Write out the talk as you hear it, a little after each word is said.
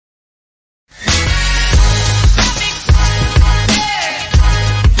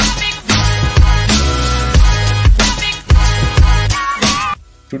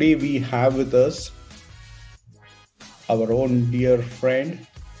Today we have with us our own dear friend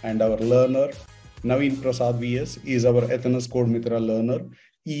and our learner, Naveen Prasad VS is our Ethnus Codemithra learner.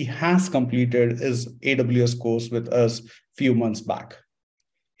 He has completed his AWS course with us few months back.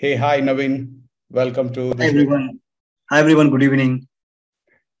 Hey, hi Naveen. Welcome to Hi this. everyone. Hi everyone. Good evening.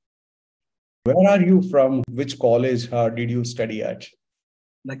 Where are you from? Which college did you study at?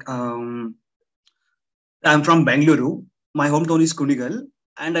 I'm from Bangalore. My hometown is Kunigal,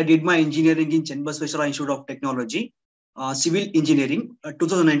 and I did my engineering in Chennabasweshwara Institute of Technology, civil engineering,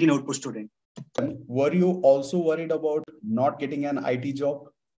 2019 output student. Were you also worried about not getting an IT job?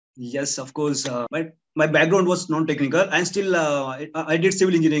 Yes, of course. My background was non-technical, and still I did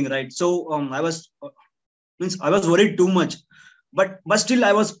civil engineering, right? So I was worried too much, but still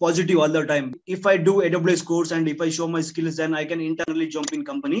I was positive all the time. If I do AWS course and if I show my skills, then I can internally jump in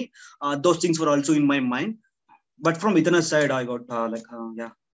company. Those things were also in my mind. But from Ethnus side, I got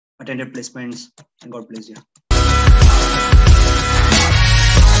attended placements and got placed. Yeah.